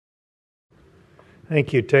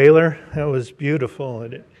Thank you, Taylor. That was beautiful.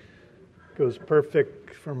 It goes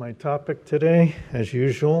perfect for my topic today, as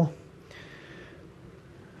usual.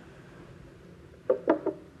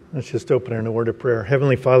 Let's just open in a word of prayer.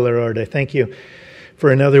 Heavenly Father, Lord, I thank you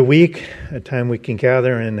for another week, a time we can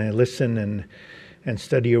gather and listen and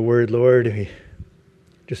study your word, Lord. We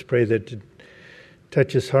just pray that it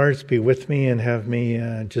touches hearts, be with me, and have me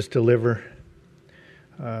just deliver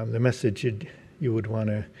the message you would want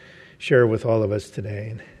to share with all of us today.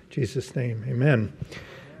 In Jesus' name, amen.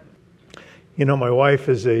 You know, my wife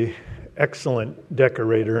is an excellent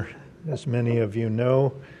decorator, as many of you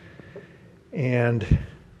know, and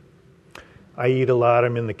I eat a lot.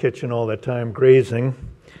 I'm in the kitchen all the time grazing,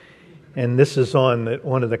 and this is on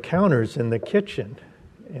one of the counters in the kitchen,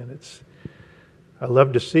 and I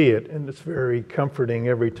love to see it, and it's very comforting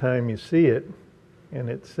every time you see it, and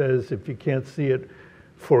it says, if you can't see it,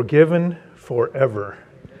 forgiven forever.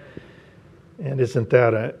 And isn't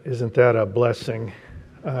that a blessing?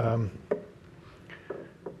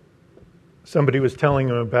 Somebody was telling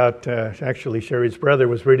him about, actually Sherry's brother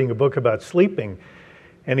was reading a book about sleeping.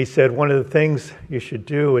 And he said one of the things you should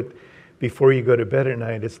do before you go to bed at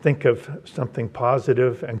night is think of something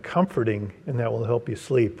positive and comforting, and that will help you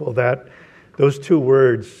sleep. Well, those two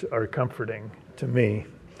words are comforting to me.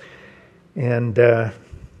 And,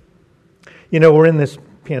 we're in this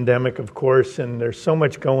pandemic, of course, and there's so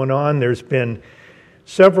much going on. There's been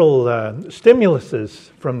several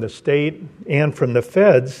stimuluses from the state and from the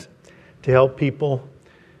feds to help people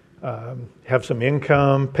have some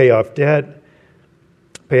income, pay off debt,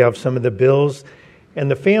 pay off some of the bills. And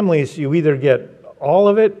the families, you either get all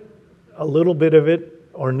of it, a little bit of it,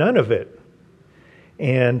 or none of it.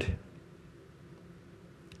 And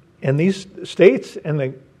these states and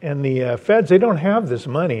the feds, they don't have this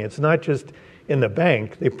money. It's not just in the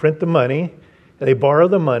bank. They print the money, they borrow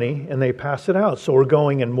the money, and they pass it out. So we're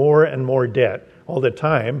going in more and more debt all the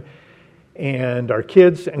time. And our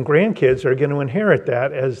kids and grandkids are going to inherit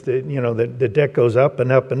that as the debt goes up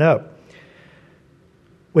and up and up.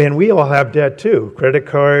 When we all have debt too, credit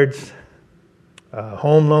cards,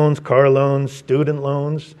 home loans, car loans, student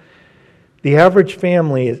loans. The average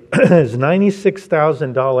family is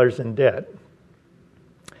 $96,000 in debt.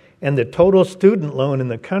 And the total student loan in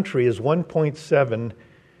the country is $1.7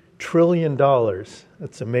 trillion.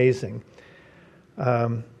 That's amazing.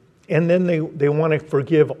 And then they want to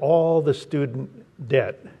forgive all the student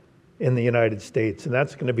debt in the United States. And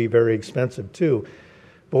that's going to be very expensive too.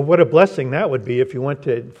 But what a blessing that would be if you went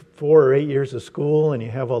to 4 or 8 years of school and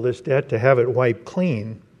you have all this debt, to have it wiped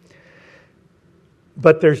clean.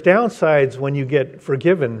 But there's downsides when you get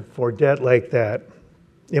forgiven for debt like that.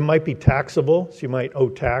 It might be taxable, so you might owe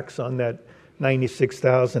tax on that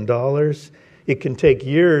 $96,000. It can take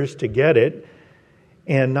years to get it,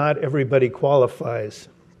 and not everybody qualifies.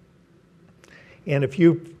 And if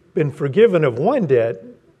you've been forgiven of one debt,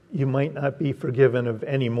 you might not be forgiven of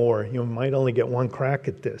any more. You might only get one crack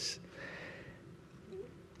at this.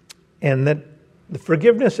 And that the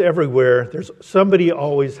forgiveness everywhere, somebody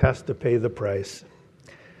always has to pay the price.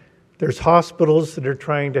 There's hospitals that are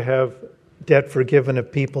trying to have debt forgiven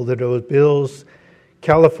of people that owe bills.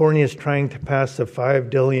 California is trying to pass a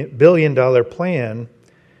 $5 billion plan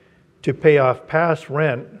to pay off past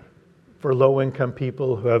rent for low-income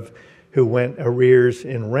people who went arrears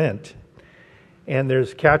in rent. And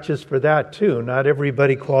there's catches for that too. Not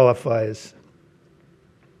everybody qualifies.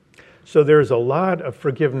 So there's a lot of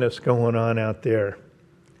forgiveness going on out there.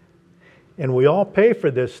 And we all pay for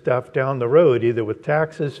this stuff down the road, either with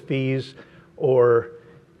taxes, fees, or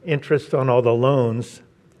interest on all the loans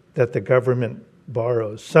that the government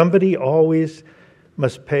borrows. Somebody always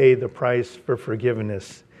must pay the price for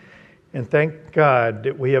forgiveness. And thank God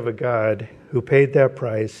that we have a God who paid that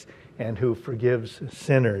price and who forgives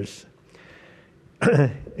sinners.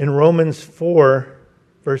 In Romans 4,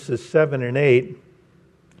 verses 7 and 8,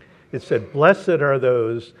 it said, "Blessed are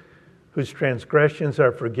those whose transgressions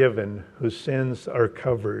are forgiven, whose sins are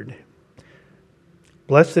covered.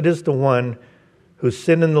 Blessed is the one whose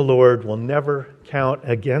sin in the Lord will never count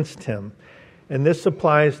against him." And this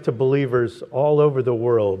applies to believers all over the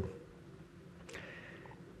world.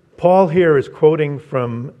 Paul here is quoting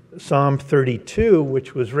from Psalm 32,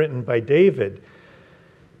 which was written by David.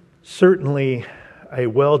 Certainly a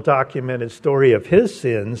well-documented story of his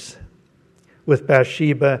sins with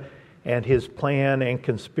Bathsheba and his plan and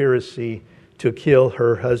conspiracy to kill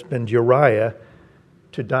her husband Uriah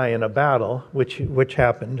to die in a battle, which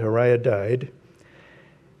happened. Uriah died.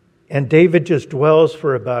 And David just dwells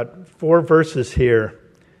for about 4 verses here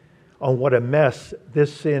on what a mess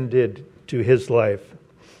this sin did to his life.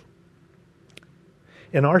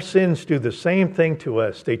 And our sins do the same thing to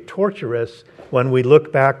us. They torture us when we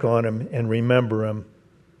look back on them and remember them.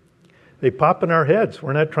 They pop in our heads.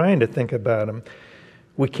 We're not trying to think about them.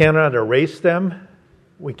 We cannot erase them.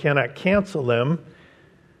 We cannot cancel them.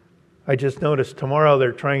 I just noticed tomorrow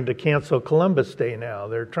they're trying to cancel Columbus Day now.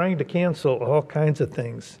 They're trying to cancel all kinds of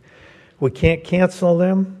things. We can't cancel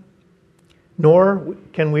them, nor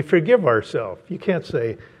can we forgive ourselves. You can't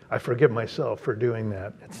say, I forgive myself for doing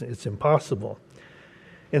that. It's impossible.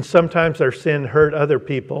 And sometimes our sin hurt other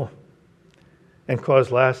people and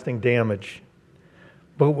cause lasting damage.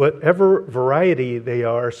 But whatever variety they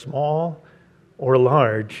are, small or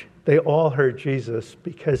large, they all hurt Jesus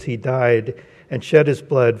because he died and shed his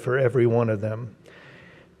blood for every one of them.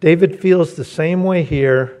 David feels the same way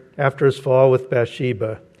here after his fall with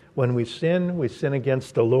Bathsheba. When we sin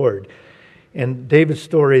against the Lord. And David's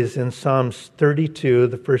story is in Psalms 32.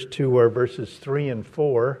 The first two are verses 3 and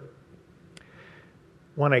 4.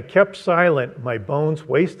 When I kept silent, my bones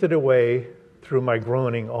wasted away through my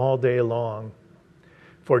groaning all day long.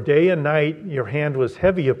 For day and night your hand was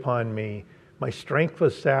heavy upon me. My strength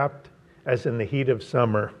was sapped as in the heat of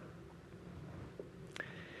summer.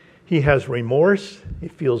 He has remorse. He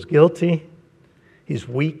feels guilty. He's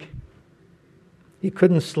weak. He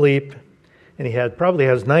couldn't sleep, and he probably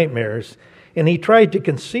has nightmares. And he tried to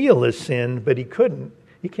conceal his sin, but he couldn't.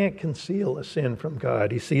 He can't conceal a sin from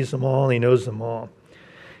God. He sees them all, he knows them all.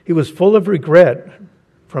 He was full of regret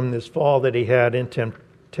from this fall that he had in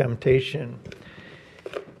temptation.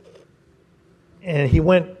 And he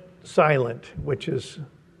went silent, which is,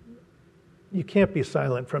 you can't be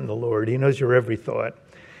silent from the Lord. He knows your every thought.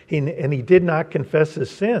 And he did not confess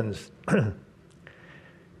his sins.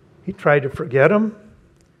 He tried to forget them,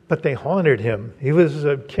 but they haunted him. He was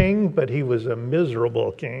a king, but he was a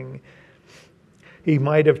miserable king. He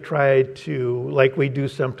might have tried to, like we do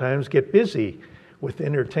sometimes, get busy with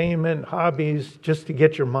entertainment, hobbies, just to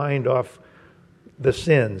get your mind off the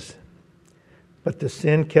sins. But the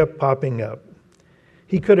sin kept popping up.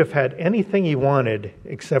 He could have had anything he wanted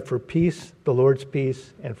except for peace, the Lord's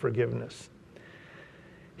peace, and forgiveness.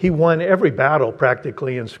 He won every battle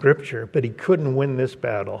practically in Scripture, but he couldn't win this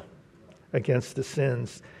battle against the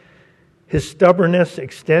sins. His stubbornness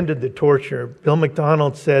extended the torture. Bill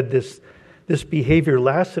McDonald said this behavior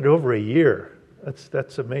lasted over a year.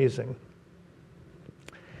 That's amazing.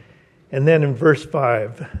 And then in verse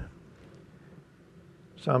 5,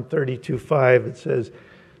 Psalm 32:5, it says,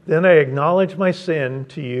 Then I acknowledged my sin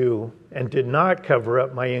to you and did not cover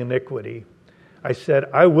up my iniquity. I said,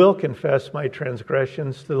 I will confess my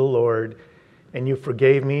transgressions to the Lord, and you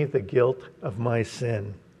forgave me the guilt of my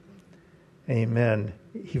sin. Amen.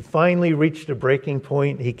 He finally reached a breaking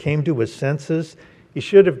point. He came to his senses. He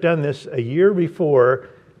should have done this a year before,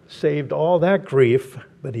 saved all that grief,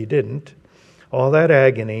 but he didn't, all that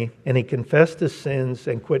agony, and he confessed his sins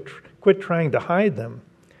and quit trying to hide them.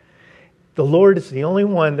 The Lord is the only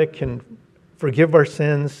one that can forgive our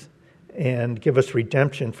sins and give us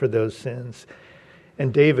redemption for those sins.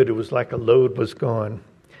 And David, it was like a load was gone.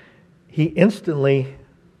 He instantly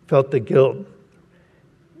felt the guilt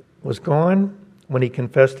was gone when he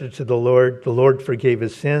confessed it to the Lord. The Lord forgave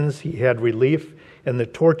his sins. He had relief, and the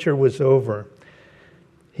torture was over.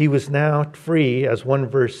 He was now free, as one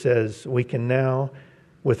verse says, we can now,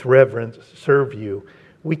 with reverence, serve you.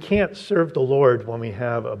 We can't serve the Lord when we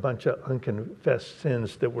have a bunch of unconfessed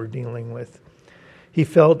sins that we're dealing with. He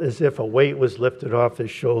felt as if a weight was lifted off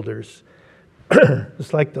his shoulders.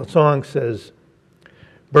 It's like the song says,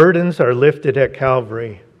 burdens are lifted at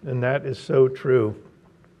Calvary, and that is so true.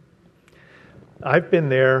 I've been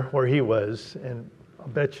there where he was, and I'll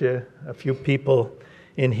bet you a few people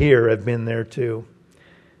in here have been there too.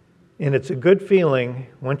 And it's a good feeling,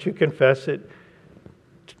 once you confess it,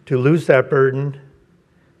 to lose that burden,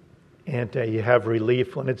 and you have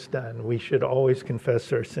relief when it's done. We should always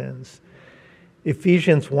confess our sins.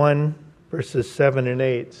 Ephesians 1, verses 7 and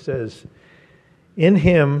 8 says, In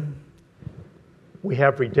him we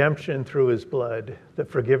have redemption through his blood, the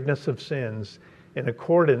forgiveness of sins, in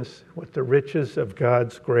accordance with the riches of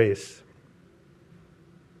God's grace,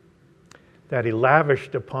 that he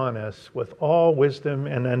lavished upon us with all wisdom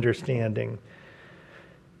and understanding.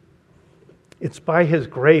 It's by his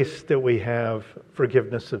grace that we have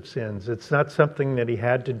forgiveness of sins. It's not something that he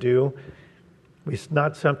had to do. It's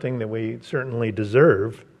not something that we certainly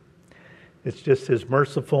deserve. It's just his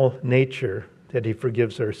merciful nature that he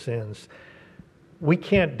forgives our sins.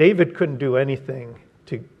 David couldn't do anything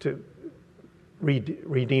to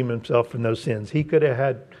redeem himself from those sins. He could have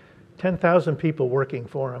had 10,000 people working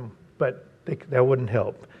for him, but that wouldn't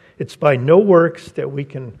help. It's by no works that we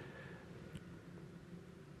can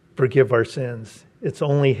forgive our sins. It's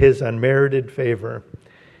only His unmerited favor.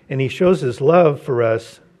 And He shows His love for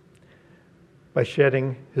us by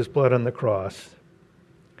shedding His blood on the cross.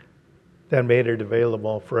 That made it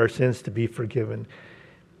available for our sins to be forgiven.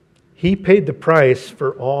 He paid the price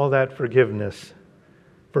for all that forgiveness,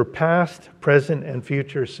 for past, present, and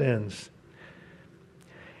future sins.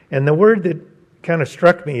 And the word that kind of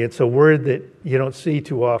struck me, it's a word that you don't see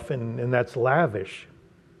too often, and that's lavish.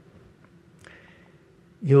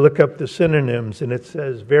 You look up the synonyms, and it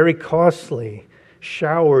says very costly,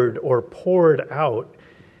 showered, or poured out.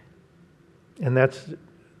 And that's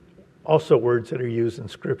also words that are used in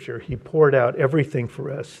Scripture. He poured out everything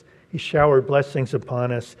for us. He showered blessings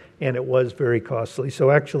upon us, and it was very costly. So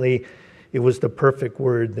actually, it was the perfect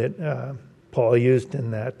word that Paul used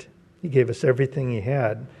in that. He gave us everything he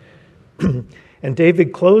had. And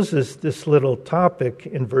David closes this little topic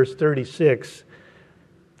in verse 36,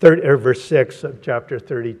 verse 6 of chapter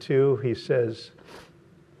 32. He says,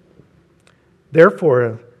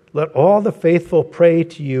 "Therefore, let all the faithful pray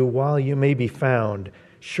to you while you may be found.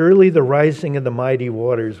 Surely the rising of the mighty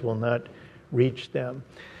waters will not reach them."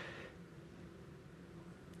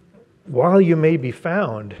 While you may be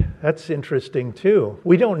found, that's interesting too.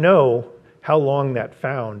 We don't know how long that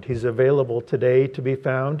found. He's available today to be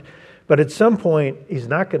found, but at some point he's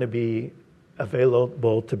not going to be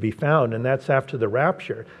available to be found, and that's after the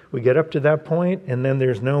rapture. We get up to that point, and then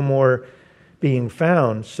there's no more being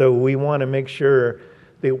found. So we want to make sure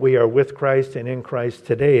that we are with Christ and in Christ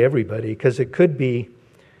today, everybody, because it could be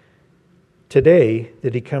today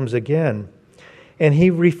that He comes again. And he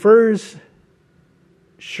refers,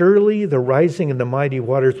 surely the rising of the mighty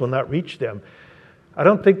waters will not reach them. I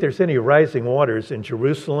don't think there's any rising waters in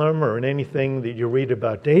Jerusalem or in anything that you read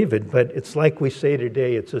about David, but it's like we say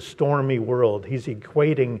today, it's a stormy world. He's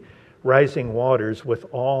equating rising waters with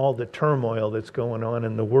all the turmoil that's going on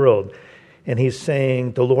in the world. And he's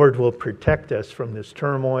saying the Lord will protect us from this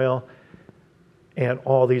turmoil and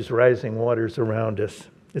all these rising waters around us.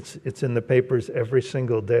 It's in the papers every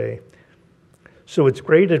single day. So it's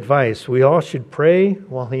great advice. We all should pray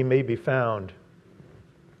while He may be found.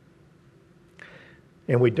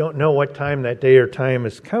 And we don't know what time that day or time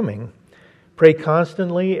is coming. Pray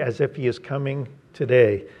constantly as if He is coming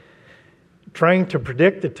today. Trying to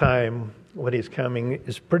predict the time when He's coming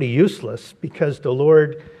is pretty useless, because the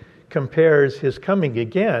Lord compares His coming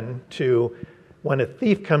again to when a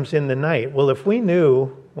thief comes in the night. Well, if we knew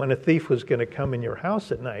when a thief was going to come in your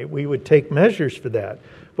house at night, we would take measures for that.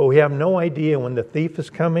 But we have no idea when the thief is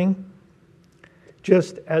coming,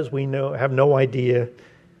 just as we have no idea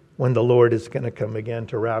when the Lord is going to come again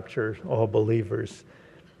to rapture all believers.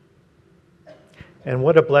 And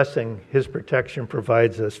what a blessing His protection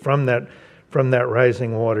provides us from that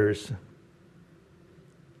rising waters.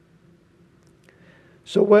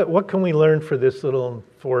 So what can we learn for this little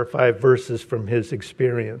 4 or 5 verses from His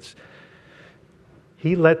experience?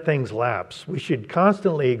 He let things lapse. We should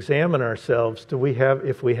constantly examine ourselves.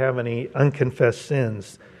 If we have any unconfessed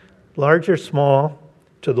sins? Large or small,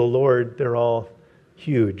 to the Lord, they're all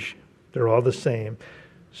huge. They're all the same.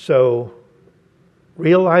 So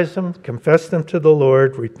realize them, confess them to the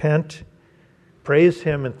Lord, repent, praise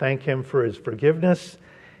Him and thank Him for His forgiveness.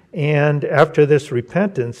 And after this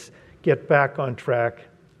repentance, get back on track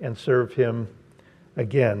and serve Him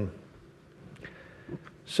again.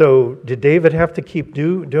 So did David have to keep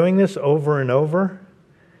doing this over and over?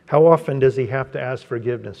 How often does he have to ask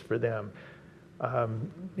forgiveness for them?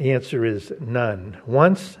 The answer is none.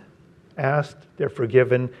 Once asked, they're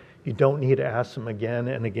forgiven. You don't need to ask them again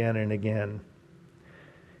and again and again.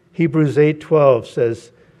 Hebrews 8:12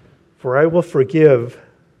 says, "For I will forgive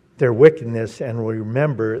their wickedness and will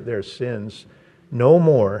remember their sins no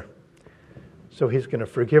more." So He's going to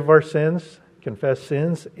forgive our sins, confess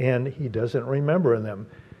sins, and He doesn't remember them.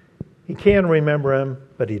 He can remember them,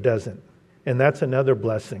 but He doesn't. And that's another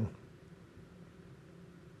blessing.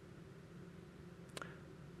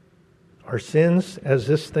 Our sins, as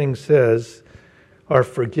this thing says, are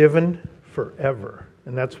forgiven forever.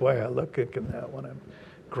 And that's why I look at that when I'm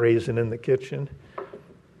grazing in the kitchen.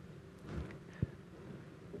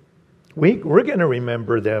 We're going to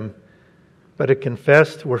remember them, but at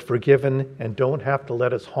confessed, we're forgiven and don't have to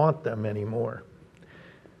let us haunt them anymore.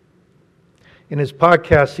 In his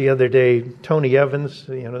podcast the other day, Tony Evans,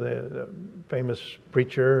 the famous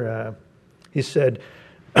preacher, he said,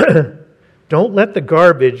 "Don't let the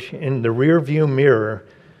garbage in the rearview mirror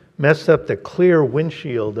mess up the clear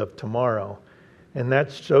windshield of tomorrow." And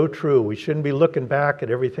that's so true. We shouldn't be looking back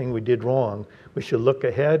at everything we did wrong. We should look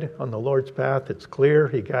ahead on the Lord's path. It's clear.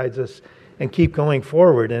 He guides us, and keep going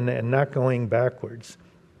forward and not going backwards.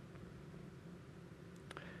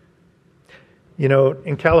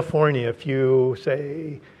 In California, if you,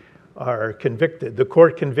 say, are convicted, the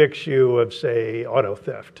court convicts you of, say, auto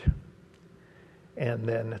theft. And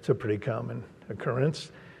then it's a pretty common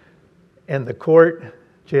occurrence. And the court,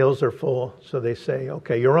 jails are full, so they say,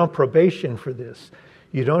 okay, you're on probation for this.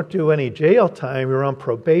 You don't do any jail time, you're on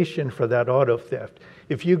probation for that auto theft.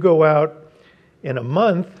 If you go out in a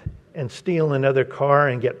month and steal another car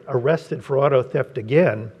and get arrested for auto theft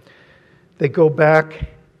again, they go back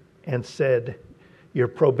and said, your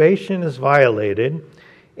probation is violated,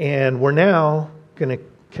 and we're now going to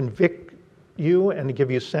convict you and give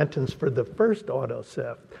you a sentence for the first auto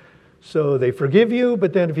theft. So they forgive you,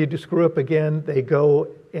 but then if you screw up again, they go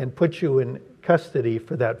and put you in custody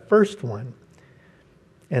for that first one.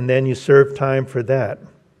 And then you serve time for that.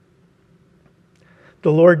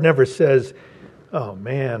 The Lord never says, oh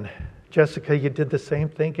man, Jessica, you did the same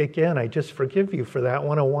thing again. I just forgive you for that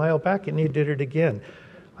one a while back and you did it again.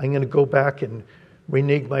 I'm going to go back and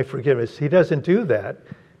renege my forgiveness. He doesn't do that.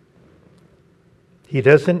 He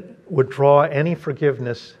doesn't withdraw any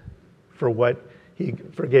forgiveness for what He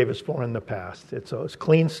forgave us for in the past. It's a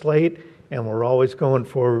clean slate, and we're always going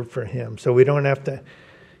forward for Him. So we don't have to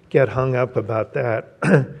get hung up about that.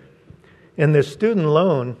 In this student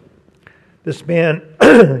loan, this man,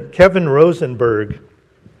 Kevin Rosenberg,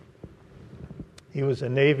 he was a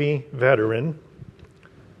Navy veteran.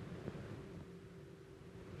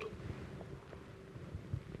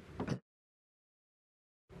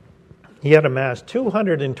 He had amassed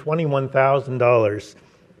 $221,000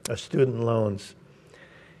 of student loans.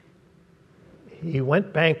 He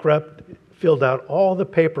went bankrupt, filled out all the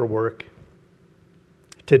paperwork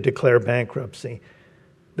to declare bankruptcy.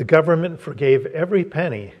 The government forgave every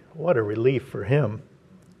penny. What a relief for him.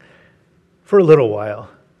 For a little while.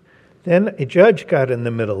 Then a judge got in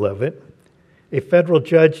the middle of it. A federal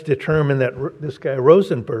judge determined that this guy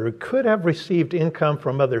Rosenberg could have received income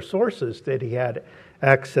from other sources that he had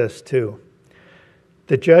access to.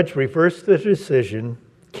 The judge reversed the decision,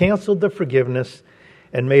 canceled the forgiveness,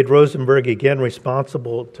 and made Rosenberg again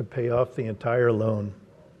responsible to pay off the entire loan.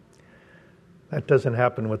 That doesn't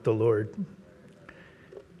happen with the Lord.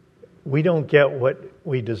 We don't get what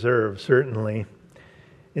we deserve, certainly.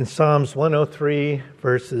 In Psalms 103,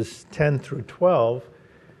 verses 10 through 12,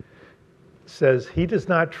 says, He does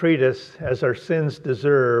not treat us as our sins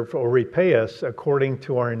deserve or repay us according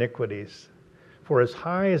to our iniquities. For as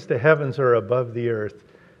high as the heavens are above the earth,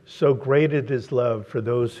 so great is His love for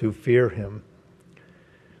those who fear Him.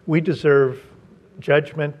 We deserve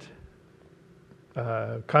judgment,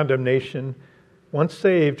 condemnation. Once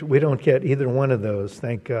saved, we don't get either one of those,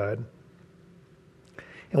 thank God.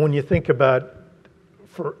 And when you think about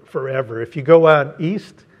forever, if you go out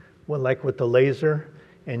east, well, like with the laser,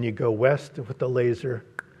 and you go west with the laser,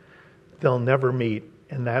 they'll never meet.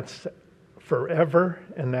 And that's forever,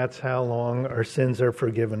 and that's how long our sins are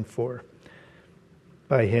forgiven for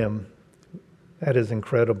by Him. That is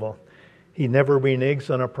incredible. He never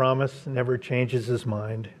reneges on a promise, never changes His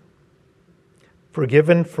mind.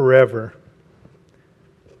 Forgiven forever.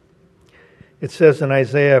 It says in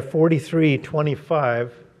Isaiah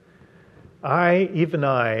 43:25, I, even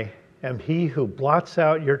I, am He who blots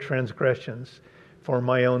out your transgressions for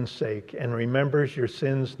my own sake and remembers your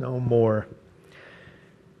sins no more.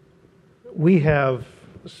 We have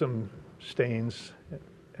some stains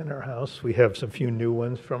in our house. We have some few new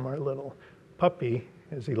ones from our little puppy,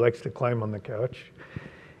 as he likes to climb on the couch.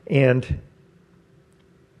 And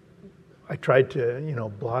I tried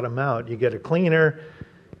to, blot them out. You get a cleaner,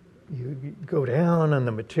 you go down on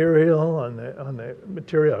the material, on the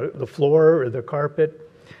material, the floor or the carpet,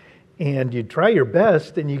 and you try your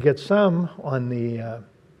best, and you get some on the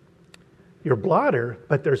your blotter,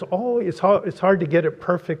 but there's always it's hard to get it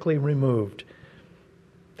perfectly removed.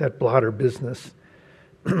 That blotter business.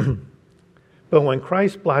 But when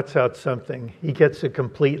Christ blots out something, He gets it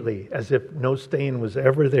completely, as if no stain was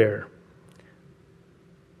ever there.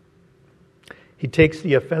 He takes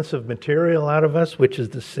the offensive material out of us, which is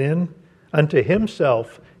the sin, unto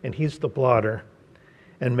Himself, and He's the blotter,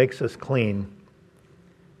 and makes us clean.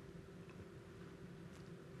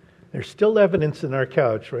 There's still evidence in our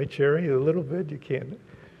couch, right, Sherry? A little bit. You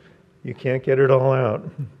can't get it all out.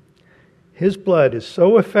 His blood is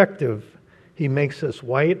so effective, He makes us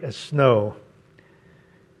white as snow.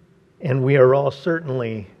 And we are all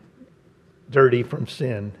certainly dirty from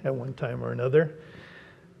sin at one time or another.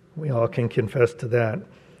 We all can confess to that.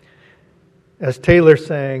 As Taylor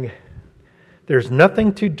sang, there's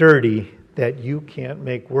nothing too dirty that you can't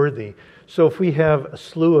make worthy. So if we have a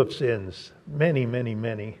slew of sins, many, many,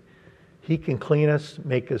 many, He can clean us,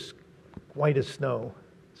 make us white as snow.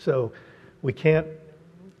 So we can't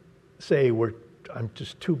say we're I'm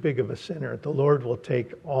just too big of a sinner. The Lord will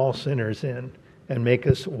take all sinners in and make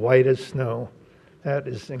us white as snow. That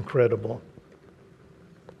is incredible.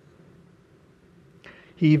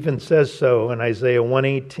 He even says so in Isaiah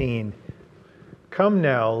 1:18. Come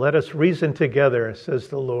now, let us reason together, says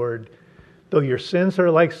the Lord. Though your sins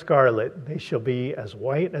are like scarlet, they shall be as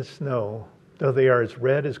white as snow. Though they are as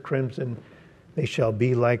red as crimson, they shall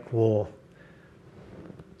be like wool.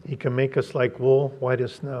 He can make us like wool, white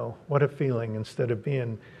as snow. What a feeling, instead of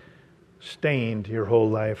being stained your whole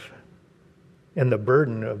life. And the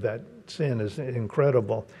burden of that sin is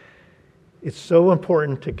incredible. It's so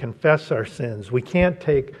important to confess our sins. We can't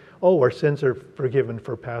take, our sins are forgiven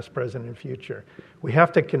for past, present, and future. We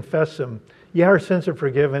have to confess them. Yeah, our sins are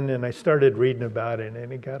forgiven, and I started reading about it,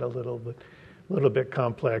 and it got a little bit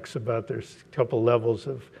complex about there's a couple levels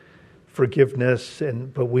of forgiveness,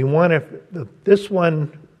 but we want to, this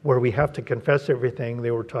one where we have to confess everything they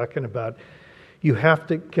were talking about, you have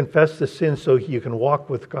to confess the sin so you can walk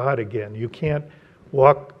with God again. You can't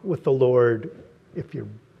walk with the Lord if you're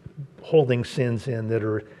holding sins in that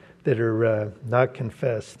are not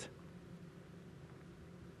confessed.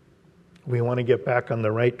 We want to get back on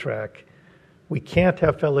the right track. We can't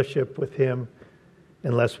have fellowship with Him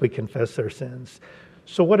unless we confess our sins.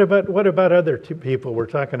 So what about other two people? We're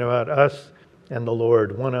talking about us and the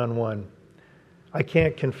Lord one-on-one. I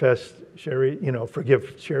can't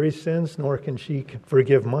forgive Sherry's sins, nor can she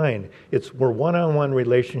forgive mine. We're one-on-one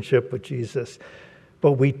relationship with Jesus.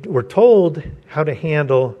 But we're told how to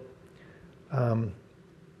handle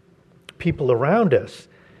people around us.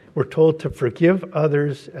 We're told to forgive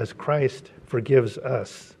others as Christ forgives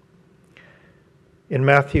us. In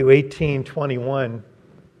Matthew 18:21,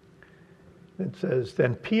 it says,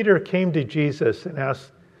 Then Peter came to Jesus and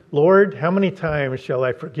asked, Lord, how many times shall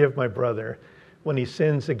I forgive my brother when he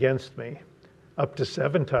sins against me? Up to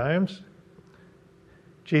 7 times?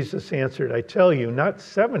 Jesus answered, I tell you, not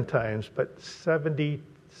 7 times, but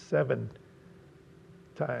 77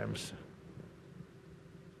 times.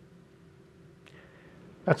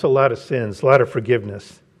 That's a lot of sins, a lot of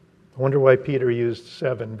forgiveness. I wonder why Peter used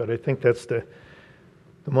 7, but I think that's the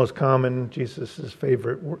most common, Jesus'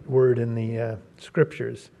 favorite word in the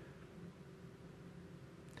Scriptures.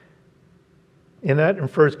 And that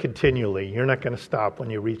infers continually. You're not going to stop when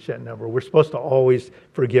you reach that number. We're supposed to always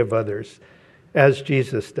forgive others, as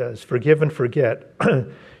Jesus does. Forgive and forget.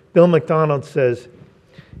 Bill McDonald says,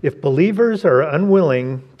 if believers are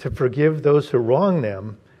unwilling to forgive those who wrong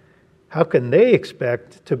them, how can they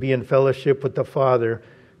expect to be in fellowship with the Father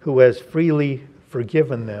who has freely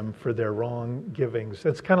forgiven them for their wrongdoings?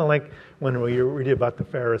 It's kind of like when we read about the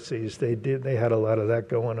Pharisees. They had a lot of that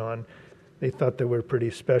going on. They thought they were pretty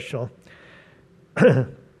special.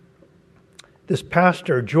 This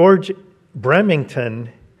pastor, George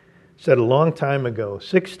Bremington, said a long time ago,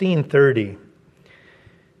 1630,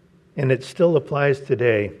 and it still applies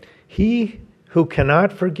today, he who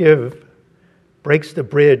cannot forgive breaks the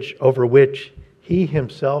bridge over which he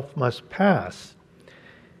himself must pass.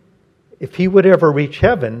 If he would ever reach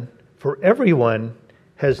heaven, for everyone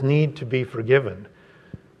has need to be forgiven.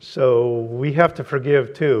 So we have to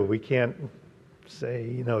forgive too. We can't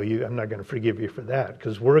say, I'm not going to forgive you for that,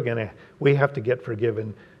 because we have to get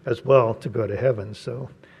forgiven as well to go to heaven. So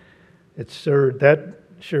that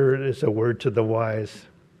sure is a word to the wise.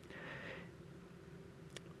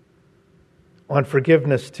 On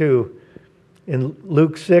forgiveness too, in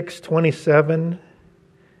Luke 6:27,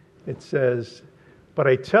 it says, But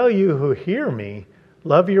I tell you who hear me,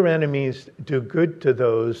 love your enemies, do good to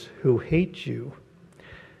those who hate you.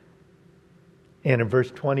 And in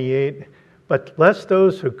verse 28, but bless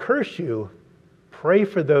those who curse you, pray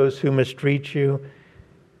for those who mistreat you.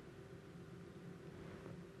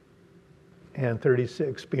 And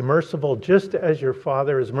 36, be merciful just as your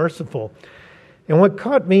Father is merciful. And what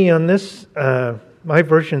caught me on this, my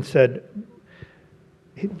version said,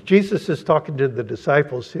 Jesus is talking to the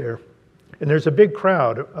disciples here. And there's a big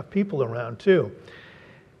crowd of people around too.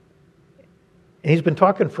 And he's been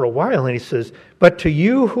talking for a while, and he says, but to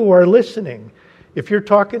you who are listening, if you're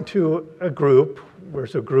talking to a group,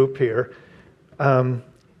 there's a group here,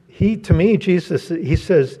 Jesus, he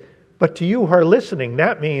says, but to you who are listening,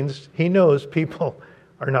 that means he knows people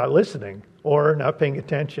are not listening or not paying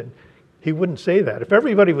attention. He wouldn't say that. If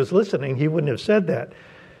everybody was listening, he wouldn't have said that.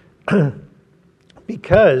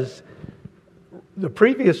 Because the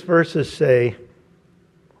previous verses say,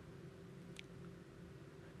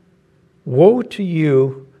 woe to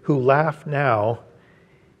you who laugh now,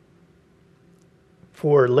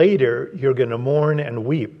 for later you're going to mourn and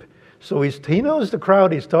weep. So he knows the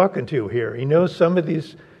crowd he's talking to here. He knows some of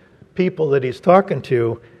these people that he's talking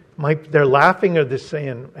to, they're laughing or they're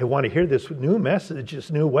saying, I want to hear this new message,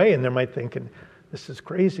 this new way. And they might thinking, this is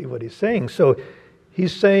crazy what he's saying. So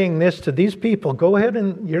he's saying this to these people, go ahead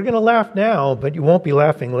and you're going to laugh now, but you won't be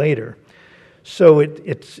laughing later. So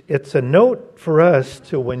it's a note for us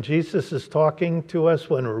to when Jesus is talking to us,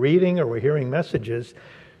 when we're reading or we're hearing messages,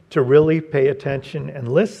 to really pay attention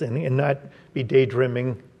and listen and not be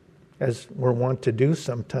daydreaming as we're wont to do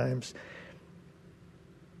sometimes.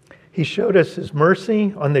 He showed us his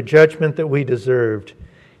mercy on the judgment that we deserved.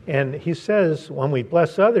 And he says when we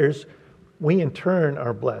bless others, we in turn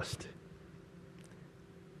are blessed.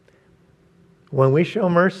 When we show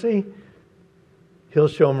mercy, he'll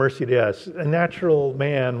show mercy to us. A natural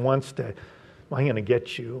man wants to, well, I'm going to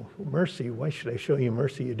get you. Mercy, why should I show you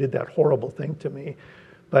mercy? You did that horrible thing to me.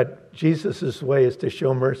 But Jesus' way is to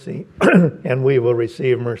show mercy, and we will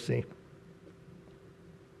receive mercy.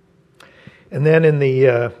 And then in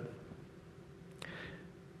the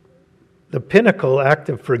pinnacle act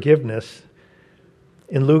of forgiveness,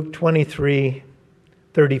 in Luke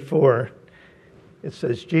 23:34, it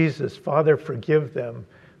says, Jesus, Father, forgive them,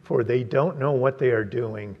 for they don't know what they are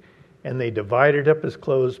doing. And they divided up his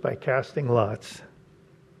clothes by casting lots.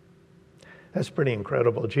 That's pretty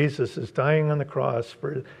incredible. Jesus is dying on the cross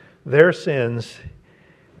for their sins,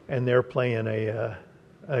 and they're playing a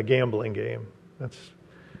gambling game. That's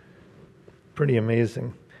pretty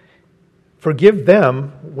amazing. Forgive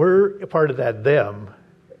them. We're a part of that them,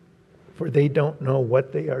 for they don't know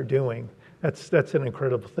what they are doing. That's an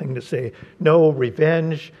incredible thing to say. No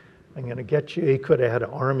revenge. I'm going to get you. He could have had an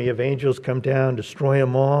army of angels come down, destroy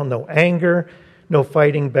them all. No anger, no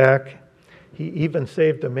fighting back. He even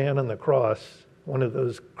saved a man on the cross, one of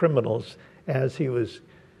those criminals, as he was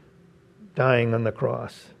dying on the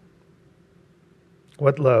cross.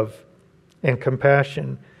 What love and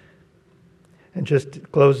compassion. And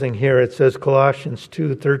just closing here, it says Colossians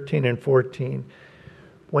 2:13 and 14.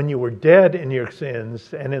 When you were dead in your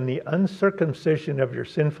sins and in the uncircumcision of your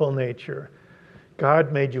sinful nature,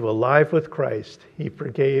 God made you alive with Christ. He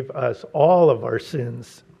forgave us all of our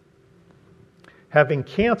sins. Having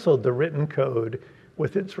canceled the written code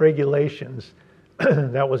with its regulations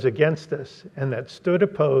that was against us and that stood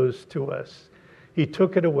opposed to us, he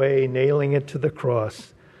took it away, nailing it to the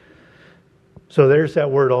cross. So there's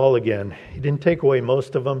that word all again. He didn't take away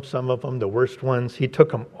most of them, some of them, the worst ones. He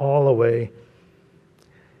took them all away.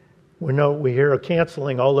 We hear a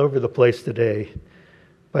canceling all over the place today.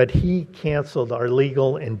 But he canceled our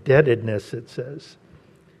legal indebtedness, it says,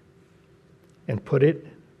 and put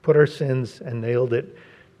our sins and nailed it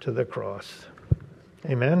to the cross.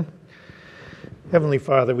 Amen. Heavenly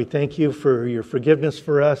Father, we thank you for your forgiveness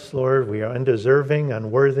for us, Lord. We are undeserving,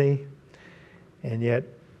 unworthy, and yet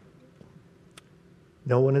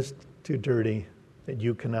no one is too dirty that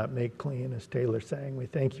you cannot make clean, as Taylor sang. We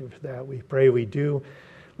thank you for that. We pray we do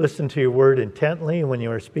listen to your word intently when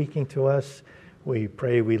you are speaking to us. We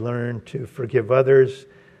pray we learn to forgive others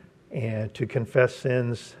and to confess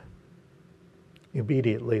sins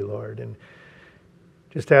immediately, Lord. And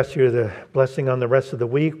just ask you the blessing on the rest of the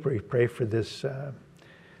week. We pray for this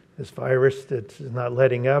virus that's not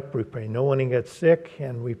letting up. We pray no one gets sick,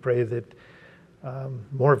 and we pray that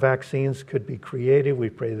more vaccines could be created. We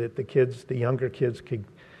pray that the younger kids could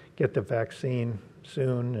get the vaccine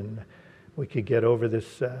soon, and we could get over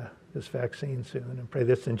this vaccine soon. And pray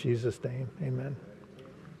this in Jesus' name. Amen.